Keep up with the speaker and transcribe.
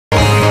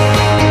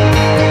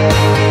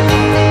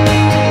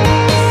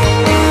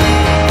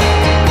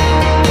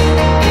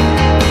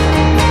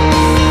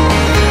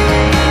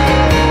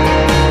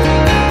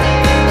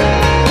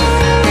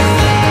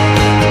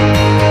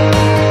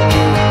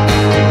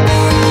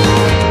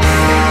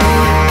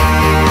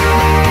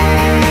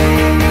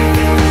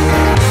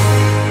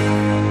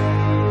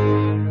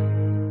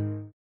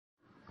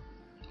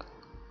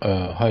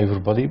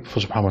everybody,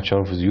 Professor Muhammad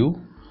Sharaf with you.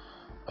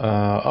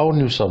 Our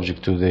new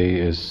subject today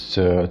is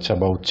it's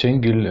about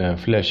single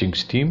flashing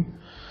steam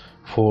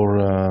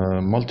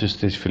for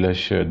multi-stage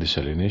flash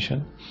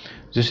desalination.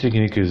 This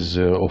technique is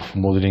of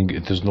modeling.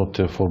 It is not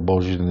for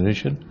power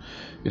generation.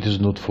 It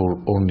is not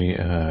for only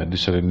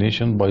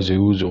desalination by the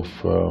use of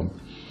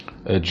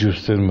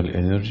geothermal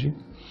energy.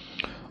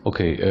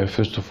 Okay,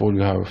 first of all,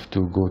 you have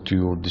to go to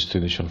your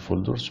destination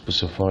folder,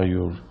 specify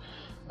your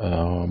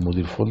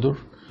model folder,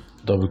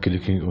 double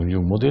clicking on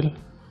your model,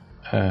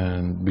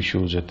 and be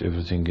sure that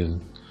everything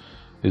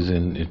is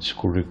in its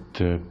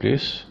correct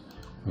place.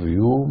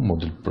 View,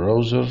 model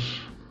browser,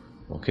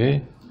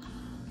 okay,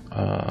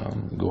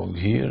 going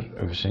here,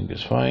 everything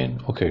is fine.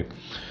 Okay,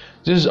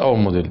 this is our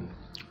model.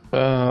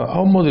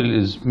 Our model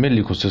is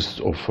mainly consists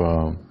of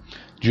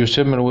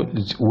geothermal.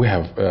 We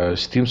have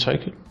steam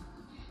cycle,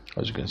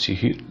 as you can see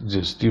here.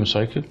 The steam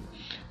cycle,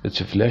 it's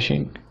a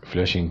flashing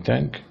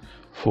tank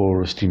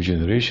for steam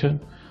generation,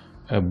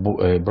 a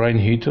brine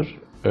heater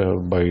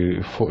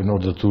in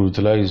order to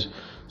utilize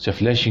the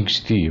flashing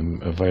steam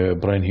via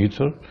brine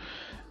heater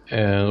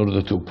in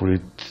order to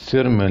operate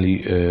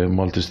thermally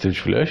multi-stage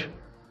flash.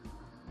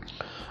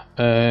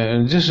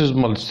 And this is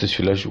multi-stage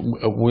flash.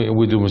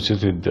 We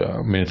demonstrated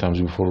many times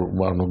before.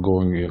 We are not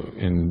going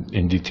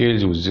in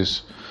details with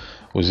this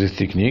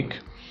technique.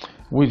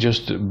 We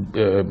just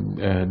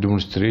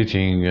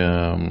demonstrating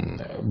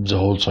the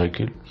whole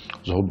cycle,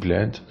 the whole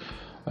plant.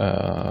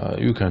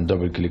 You can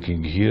double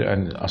clicking here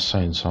and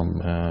assign some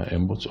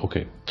inputs.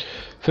 Okay,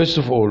 first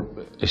of all,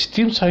 a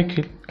steam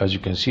cycle, as you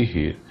can see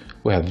here,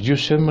 we have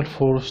geothermal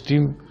for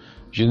steam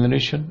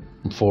generation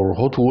for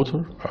hot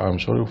water.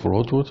 For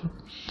hot water.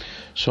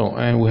 So,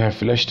 and we have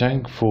flash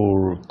tank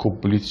for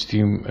complete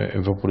steam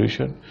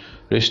evaporation.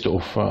 Rest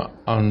of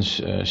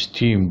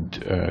unsteamed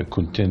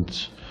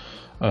contents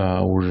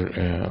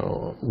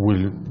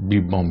will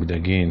be pumped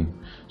again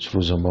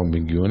through the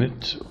pumping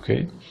unit,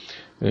 okay,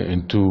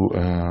 into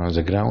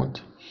the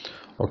ground.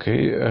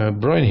 Okay,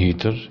 brine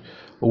heater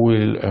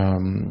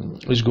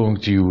is going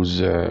to use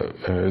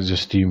the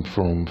steam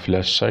from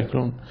Flash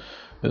Cyclone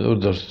in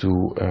order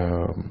to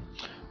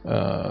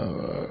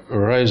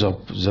rise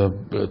up the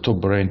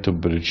top brine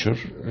temperature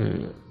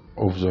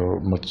of the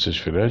multi-stage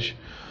flash,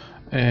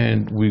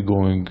 and we're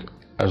going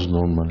as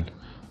normal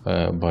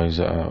by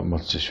the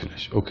multi-stage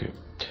flash. Okay,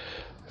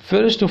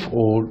 first of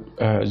all,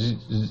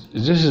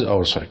 this is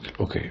our cycle.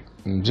 Okay,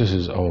 this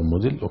is our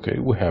model. Okay,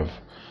 we have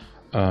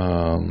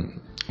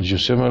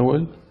geothermal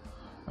well,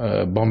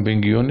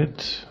 pumping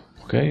unit,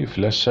 okay,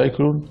 Flash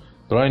Cyclone,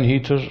 brine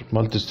heater,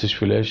 multi-stage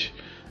flash,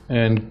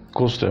 and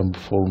cost and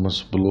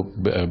performance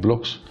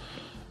blocks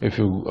if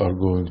you are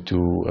going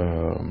to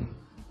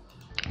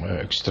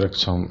extract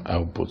some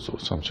outputs or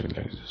something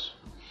like this.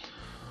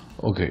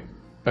 Okay,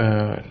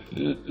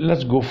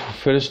 let's go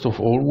first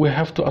of all. We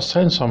have to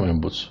assign some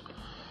inputs.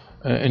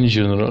 In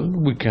general,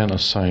 we can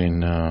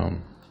assign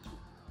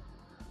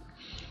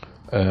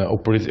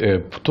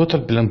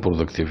total plant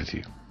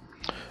productivity.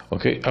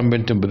 Okay,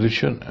 ambient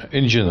temperature.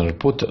 In general,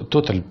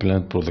 total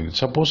plant productivity.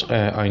 Suppose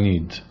I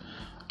need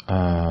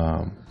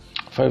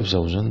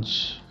 5,000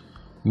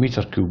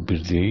 meter cube per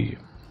day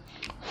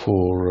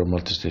for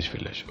multi-stage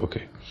flash.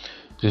 Okay,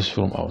 this is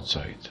from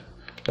outside.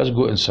 Let's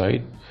go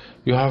inside.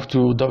 You have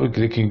to double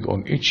clicking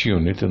on each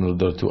unit in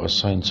order to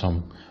assign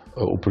some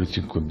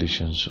operating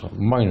conditions,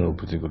 minor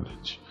operating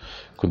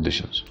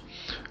conditions.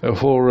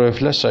 For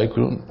Flash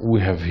Cyclone, we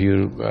have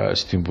here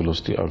steam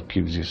velocity. I'll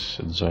keep this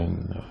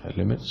design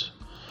limits.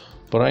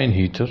 Brine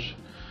heater,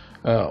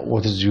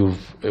 what is your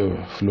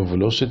flow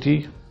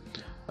velocity?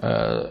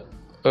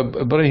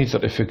 Brine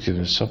heater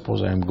effectiveness,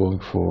 suppose I am going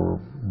for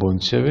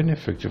 0.7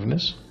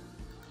 effectiveness.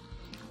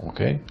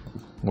 Okay,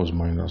 was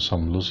minus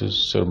some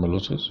losses, thermal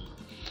losses.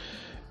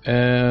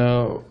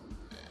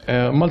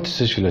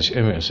 Multi-stage flash,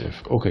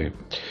 MSF. Okay,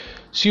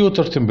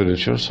 seawater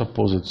temperature,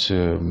 suppose it's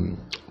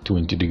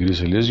 20 degrees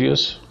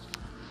Celsius.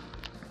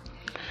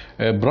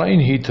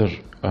 Brine heater,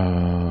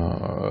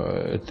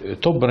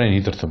 top brine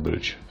heater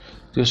temperature.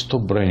 This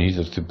top brine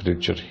heater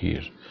temperature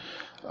here.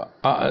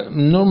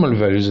 Normal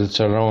values, it's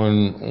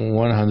around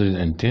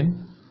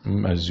 110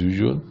 as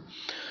usual.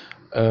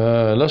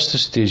 Last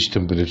stage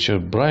temperature,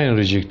 brine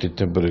rejected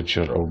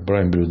temperature or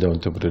brine blow down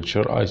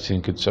temperature, I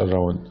think it's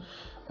around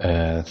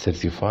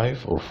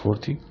 35 or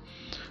 40.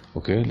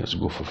 Okay, let's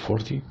go for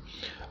 40.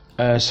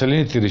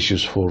 Salinity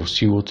ratios for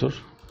seawater,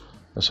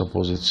 I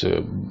suppose it's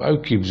I'll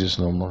keep this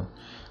number,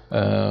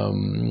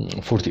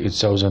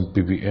 48,000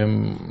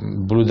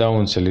 ppm. Blow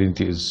down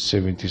salinity is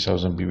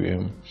 70,000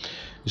 ppm.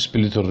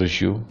 Spillitor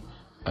ratio,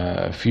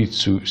 feed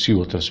to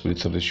seawater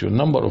spillitor ratio.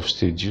 Number of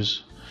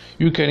stages,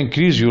 you can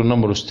increase your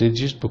number of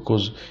stages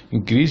because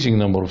increasing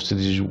number of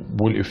stages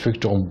will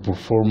affect on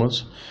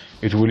performance.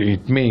 It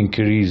may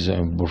increase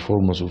the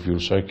performance of your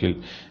cycle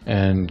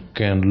and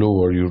can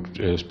lower your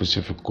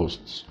specific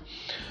costs.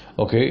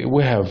 Okay,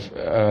 we have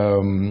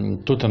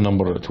total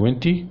number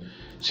 20,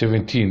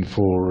 17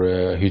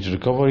 for heat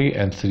recovery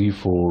and 3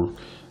 for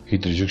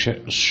heat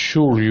rejection.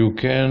 Sure, you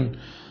can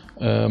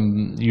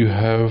you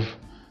have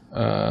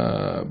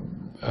a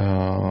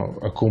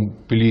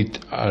complete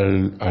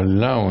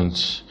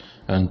allowance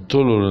and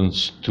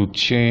tolerance to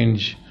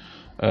change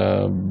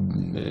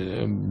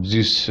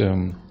these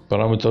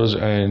parameters,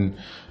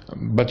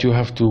 but you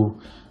have to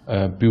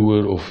be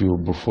aware of your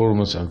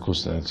performance and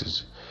cost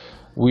analysis.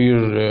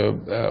 We're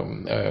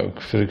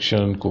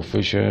friction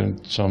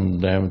coefficient, some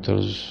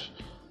diameters,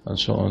 and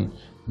so on.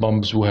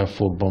 Pumps, we have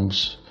 4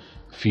 pumps: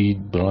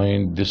 feed,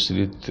 brine,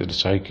 distillate,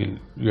 recycle.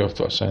 You have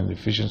to assign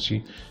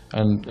efficiency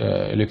and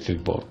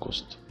electric power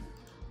cost.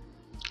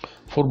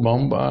 For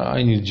pump,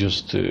 I need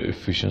just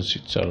efficiency.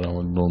 It's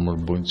around normal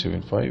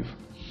 0.75.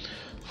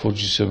 For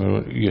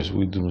geothermal, yes,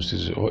 we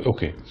demonstrated.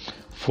 Okay.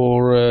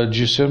 For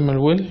geothermal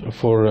well,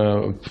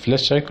 for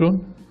Flash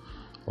Cyclone,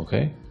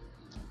 okay,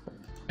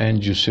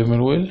 and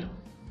geothermal well,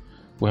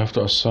 we have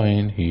to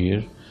assign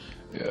here.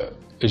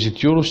 Is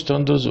it Euro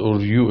standards or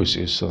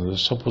USA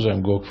standards? Suppose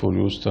I'm going for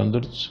Euro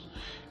standards.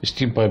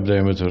 Steam pipe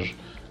diameter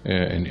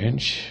in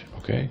inch.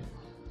 Okay.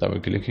 Double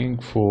clicking.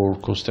 For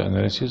cost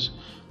analysis,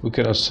 we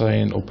can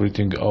assign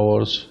operating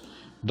hours,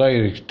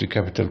 direct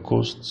capital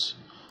costs,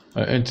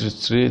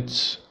 interest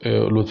rates,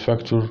 load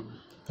factor,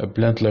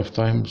 plant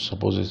lifetime.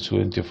 Suppose it's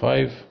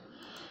 25.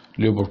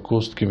 Labor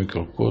cost,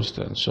 chemical cost,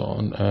 and so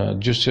on.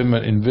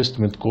 Geothermal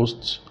investment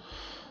costs.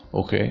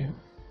 Okay.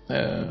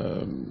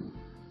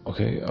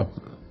 Okay.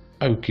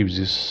 I will keep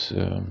this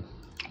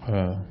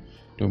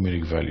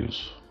numeric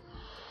values.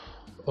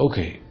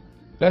 Okay,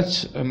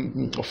 let's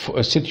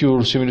set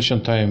your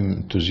simulation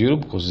time to 0,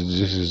 because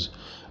this is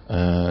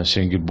a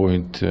single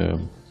point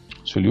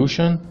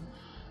solution,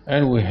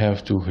 and we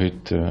have to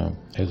hit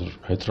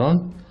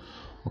run.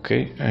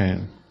 Okay,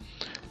 and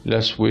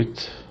let's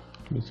wait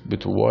a little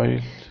bit while.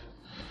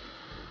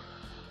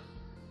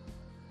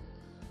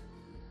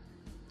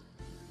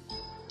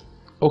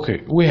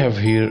 Okay, we have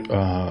here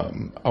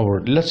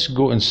let's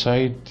go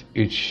inside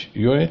each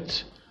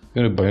unit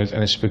by unit,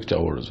 and inspect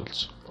our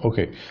results.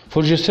 Okay,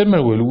 for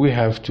geothermal well, we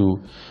have to,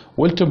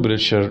 well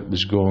temperature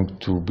is going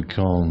to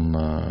become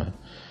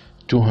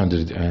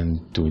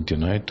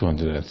 229,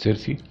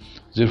 230.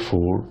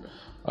 Therefore,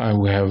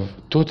 we have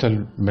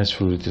total mass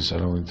flow rate is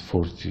around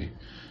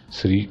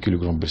 43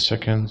 kilogram per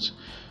second.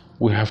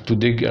 We have to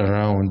dig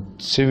around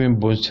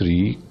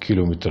 7.3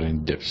 kilometer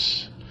in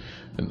depth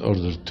in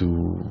order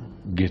to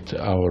get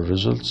our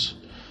results.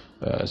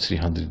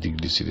 300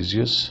 degrees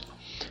Celsius,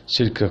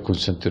 silica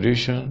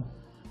concentration,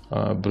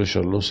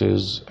 pressure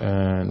losses,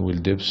 and well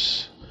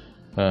depths,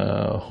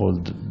 pipe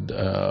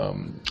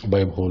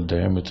hole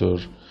diameter,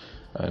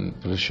 and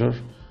pressure.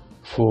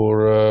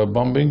 For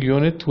pumping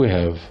unit, we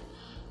have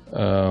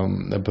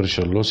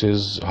pressure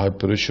losses, high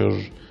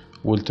pressure,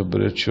 well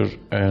temperature,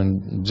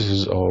 and this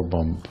is our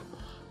pump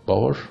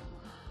power.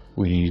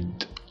 We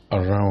need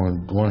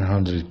around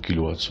 100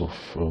 kilowatts of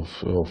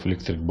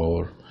electric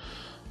power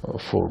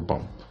for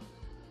pump.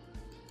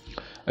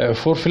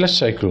 For Flash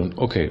Cyclone,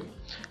 okay,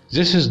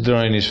 this is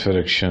dryness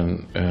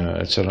fraction.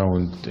 It's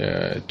around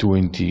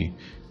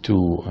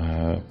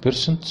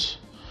 22%.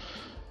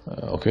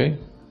 Okay,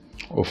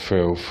 of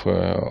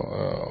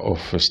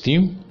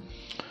steam,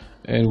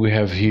 and we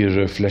have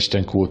here flash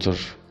tank water,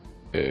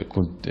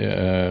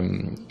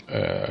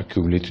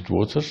 accumulated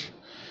water,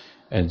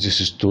 and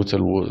this is total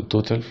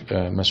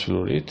mass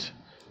flow rate.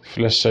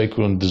 Flash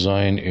Cyclone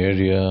design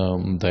area,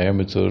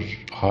 diameter,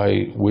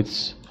 height,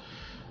 width.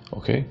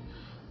 Okay,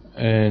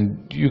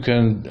 and you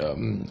can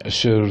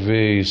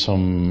survey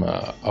some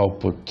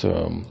output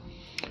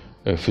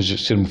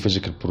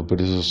thermophysical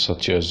properties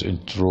such as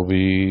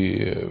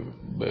entropy,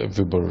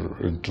 vapor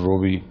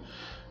entropy,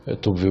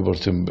 top vapor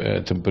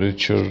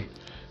temperature,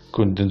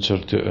 condenser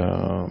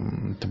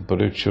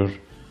temperature.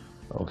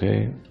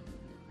 Okay,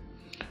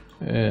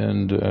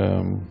 and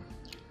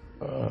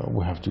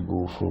we have to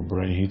go for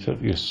brine heater.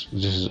 Yes,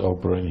 this is our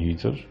brine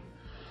heater.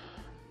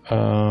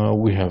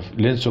 We have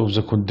length of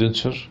the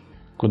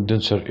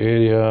condenser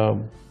area,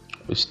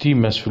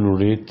 steam mass flow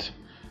rate.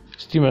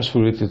 Steam mass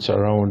flow rate, it's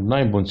around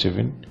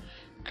 9.7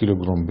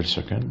 kilogram per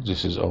second.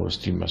 This is our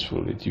steam mass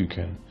flow rate. You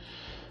can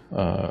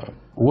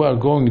we are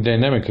going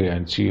dynamically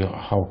and see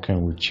how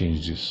can we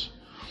change this.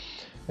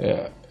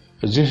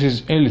 This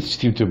is inlet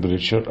steam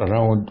temperature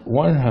around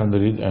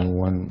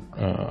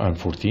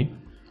 114.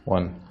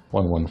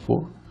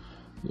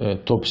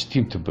 Top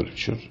steam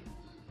temperature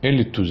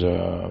inlet to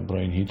the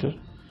brine heater.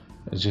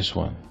 This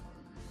one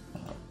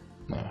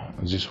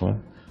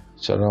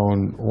it's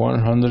around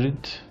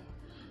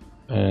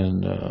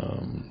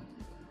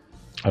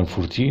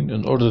 114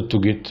 in order to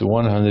get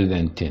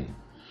 110.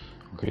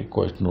 Okay,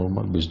 quite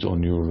normal based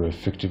on your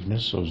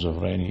effectiveness of the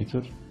brine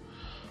heater.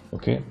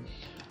 Okay,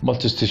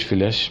 multi-stage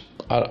flash,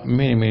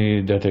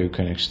 many data you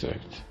can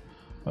extract.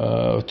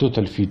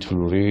 Total feed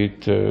flow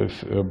rate,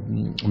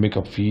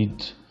 makeup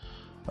feed,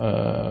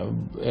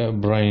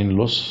 brine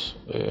loss,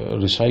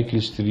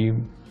 recycle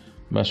stream,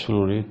 mass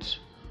flow rate,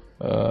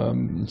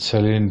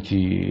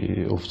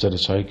 salinity of the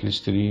recycle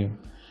stream,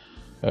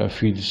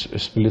 feed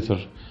splitter,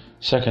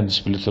 second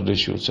splitter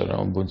ratio, it's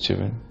around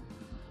 0.7.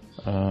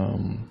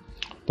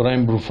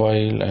 brine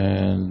profile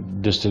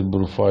and distal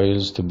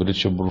profiles,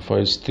 temperature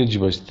profile, stage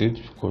by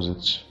stage, because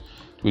it's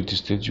 20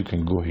 stage. You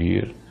can go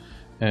here,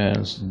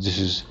 and this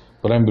is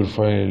brine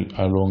profile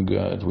along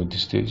 20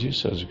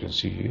 stages, as you can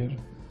see here.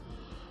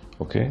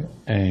 Okay,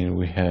 and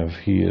we have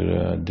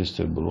here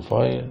distal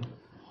profile.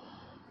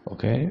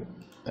 Okay,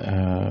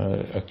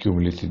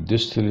 accumulated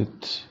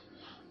distillate.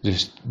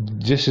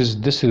 This is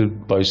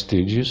distillate by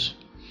stages,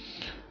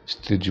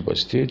 stage by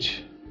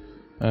stage.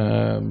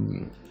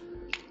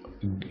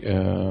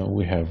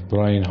 We have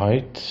brine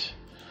height.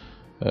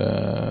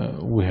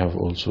 We have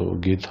also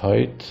gate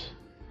height.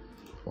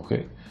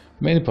 Okay,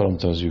 many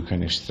parameters you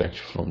can extract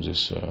from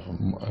this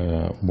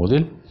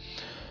model.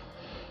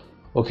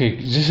 Okay,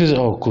 this is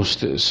our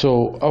cost.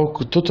 So our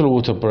total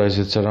water price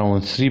is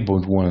around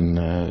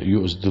 3.1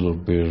 US dollar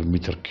per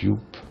meter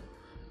cube.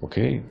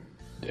 Okay,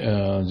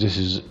 this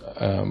is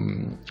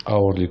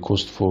hourly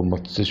cost for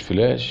multi-stage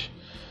flash,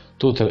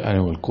 total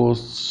annual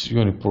costs,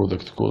 unit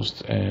product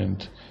cost,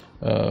 and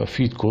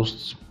feed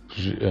costs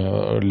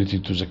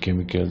related to the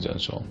chemicals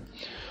and so on.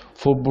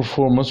 For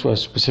performance, we have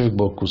specific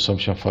bulk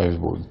consumption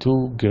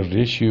 5.2, gear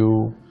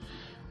ratio,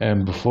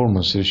 and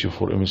performance ratio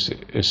for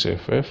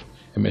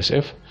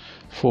MSF.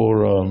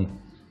 For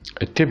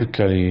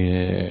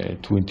typically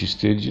 20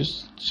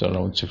 stages, it's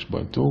around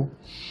 6.2.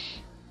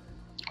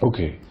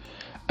 Okay,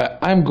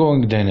 I'm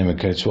going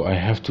dynamically, so I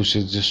have to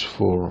set this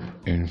for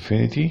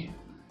infinity.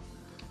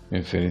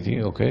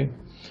 Okay,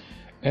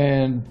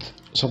 and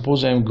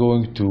suppose I'm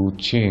going to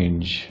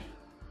change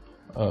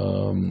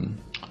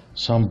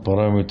some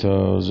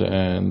parameters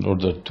in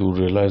order to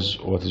realize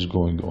what is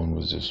going on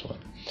with this one.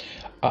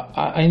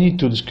 I need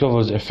to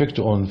discover the effect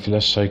on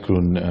Flash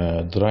Cyclone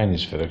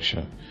dryness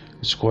fraction.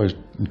 It's quite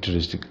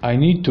interesting. I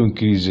need to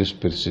increase this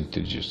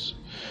percentages,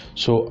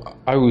 so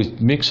I will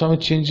make some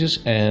changes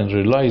and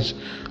realize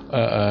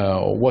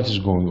what is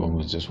going on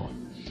with this one.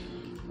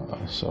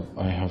 So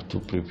I have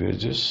to prepare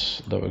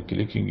this, double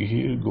clicking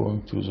here,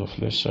 going to the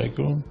Flash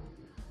Cyclone.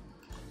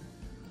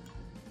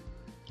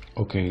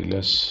 Okay,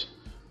 let's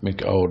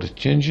make our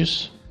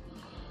changes.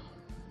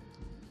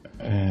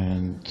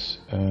 And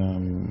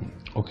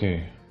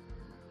okay,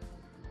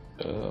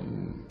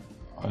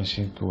 I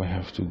think we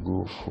have to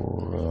go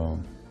for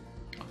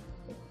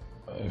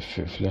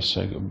Flash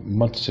Cycle,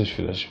 multi-stage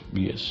flash.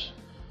 Yes,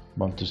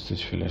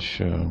 multi-stage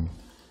flash.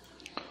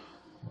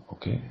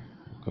 Okay,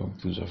 going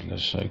to the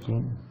Flash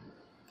Cyclone.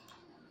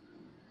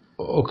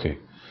 Okay,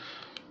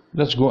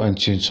 let's go and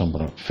change some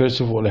parameters. First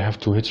of all, I have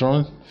to hit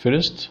run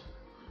first.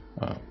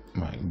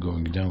 I'm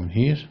going down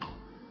here.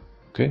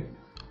 Okay,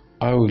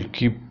 I will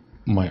keep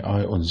my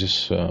eye on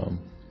this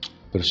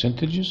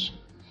percentages.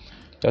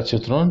 Let's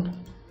hit run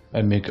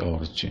and make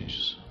our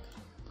changes.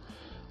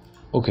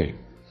 Okay,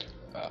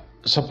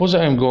 suppose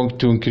I am going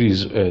to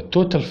increase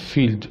total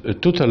field,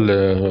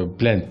 total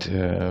plant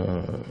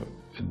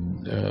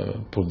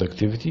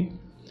productivity.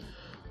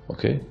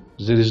 Okay,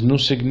 there is no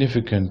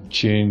significant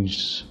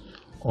change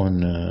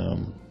on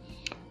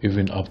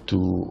even up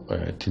to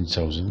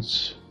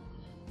 10,000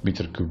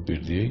 meter cube per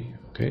day.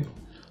 Okay,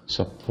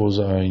 suppose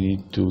I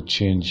need to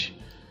change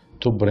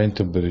top brine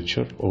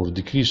temperature or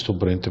decrease top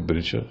brine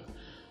temperature.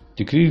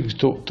 Decrease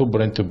top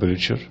brine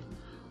temperature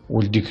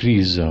will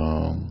decrease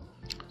the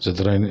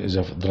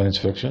dryness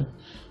fraction,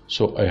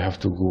 so I have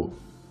to go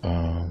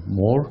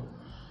more.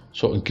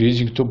 So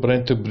increasing top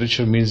brine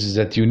temperature means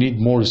that you need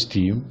more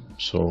steam,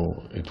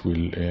 so it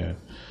will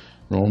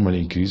normally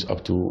increase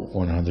up to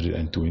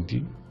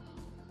 120.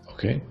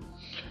 Okay,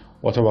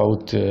 what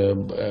about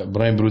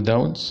brine brew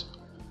downs?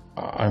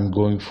 I'm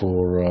going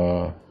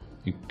for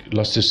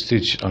last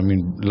stage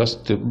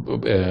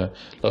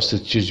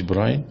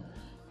brine.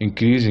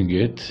 Increasing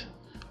it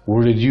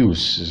will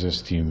reduce the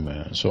steam,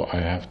 so I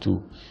have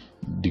to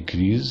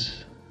decreasing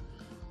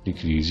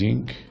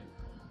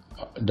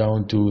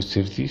down to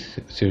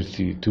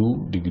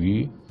 32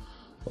 degree.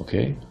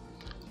 Okay,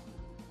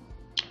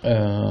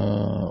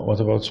 what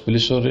about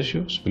splitter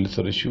ratio?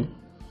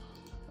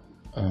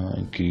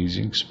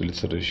 Increasing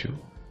splitter ratio,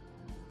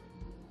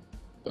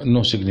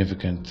 no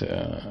significant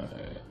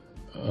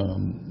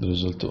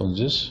result on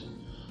this.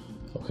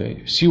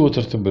 Okay,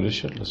 seawater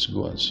temperature, let's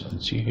go and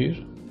see here.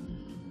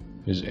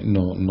 Is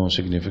no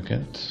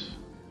significant.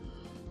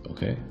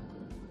 Okay,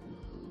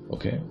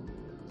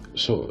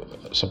 so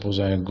suppose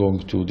I am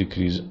going to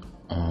decrease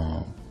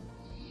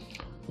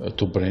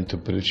top brine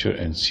temperature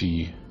and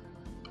see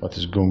what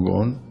is going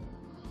on.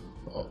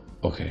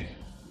 Okay,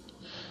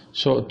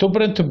 so top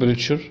brine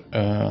temperature,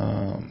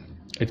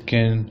 it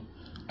can,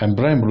 and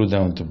brine brew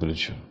down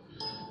temperature,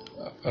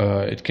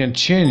 it can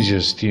change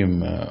the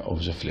steam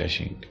of the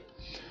flashing.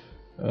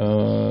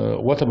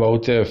 What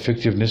about the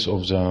effectiveness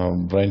of the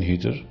brine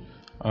heater?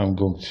 I'm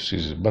going to see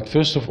this, but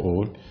first of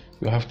all,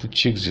 you have to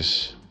check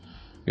this.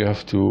 You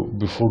have to,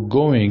 before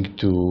going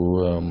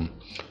to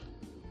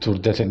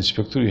data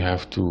inspector, you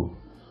have to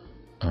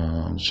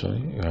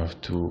you have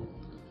to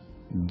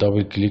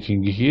double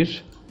clicking here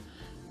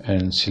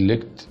and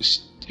select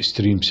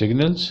stream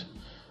signals.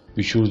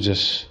 Be sure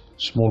this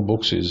small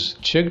box is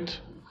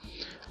checked,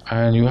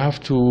 and you have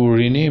to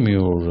rename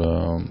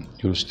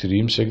your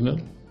stream signal.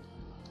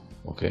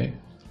 Okay,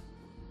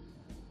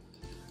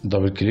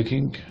 double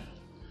clicking.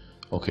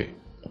 Okay,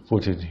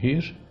 put it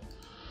here.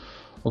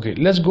 Okay,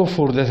 let's go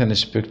for data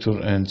inspector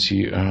and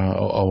see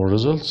our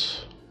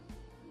results.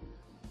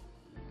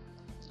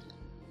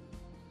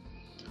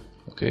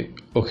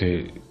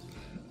 Okay,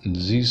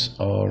 these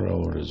are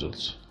our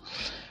results.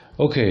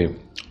 Okay,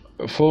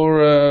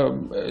 for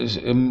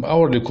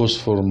hourly cost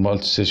for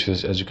multi-stage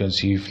flash, as you can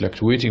see,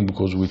 fluctuating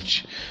because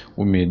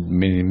we made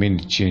many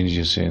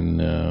changes in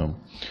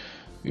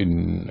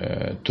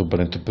top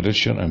burn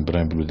temperature and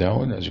burn blow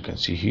down. As you can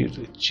see here,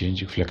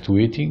 changing,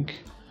 fluctuating.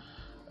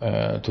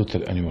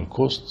 Total annual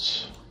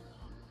costs,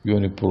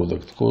 unit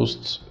product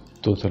costs,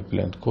 total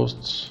plant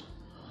costs,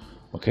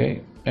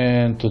 okay,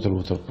 and total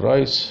water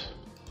price,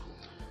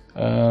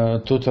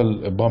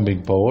 total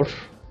pumping power.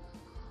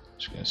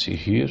 As you can see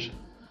here,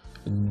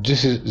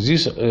 this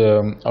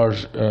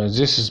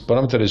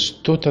parameter is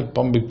total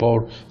pumping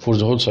power for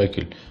the whole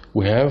cycle.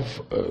 We have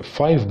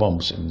 5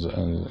 pumps in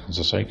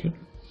the cycle.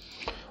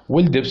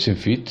 Well depth in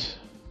feet,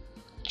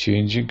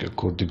 changing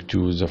according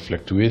to the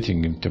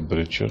fluctuating in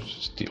temperature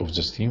of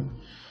the steam.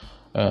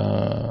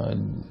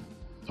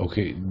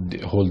 Okay, the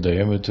hole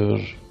diameter,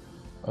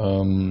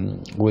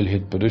 well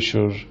head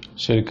pressure,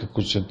 silica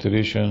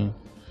concentration,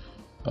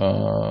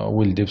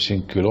 well depth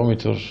in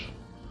kilometer,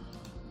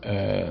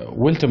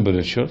 well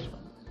temperature.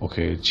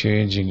 Okay,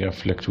 changing and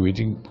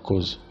fluctuating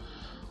because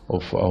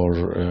of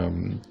our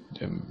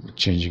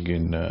changing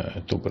in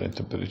top burn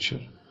temperature.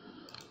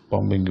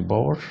 Pumping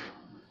power.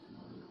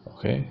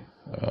 Okay.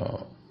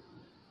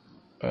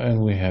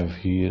 And we have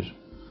here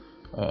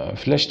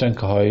flash tank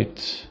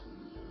height,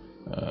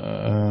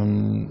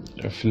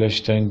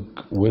 flash tank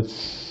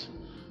width,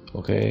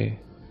 okay,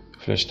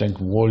 flash tank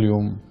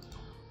volume,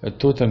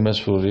 total mass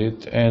flow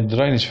rate, and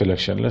dryness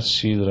fraction. Let's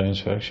see the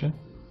dryness fraction.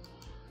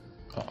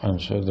 I'm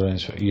sorry,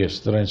 yes,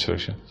 dryness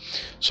fraction.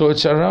 So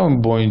it's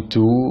around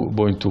 0.2,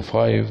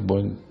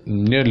 0.25,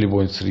 nearly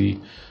 0.3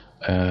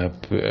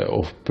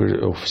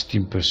 of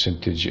steam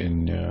percentage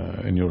in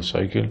your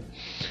cycle.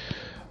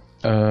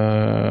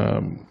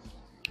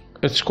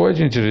 It's quite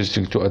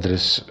interesting to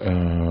address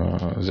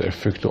the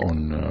effect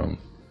on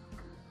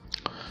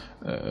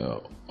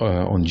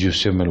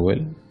geothermal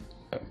well.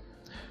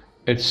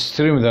 It's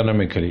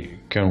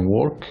thermodynamically can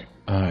work.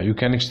 You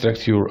can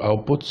extract your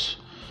outputs,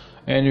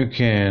 and you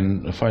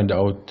can find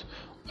out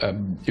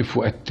if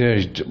we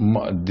attached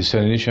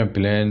desalination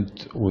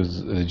plant with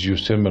the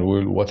geothermal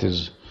well, what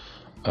is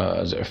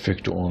the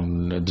effect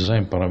on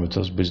design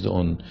parameters based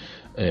on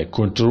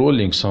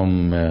controlling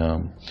some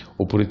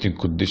operating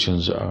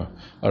conditions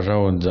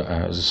around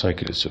the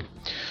cycle itself.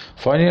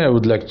 Finally, I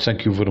would like to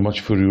thank you very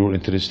much for your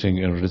interest in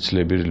rich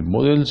library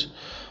models.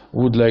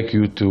 Would like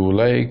you to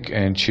like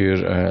and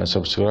share,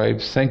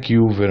 subscribe. Thank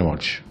you very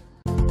much.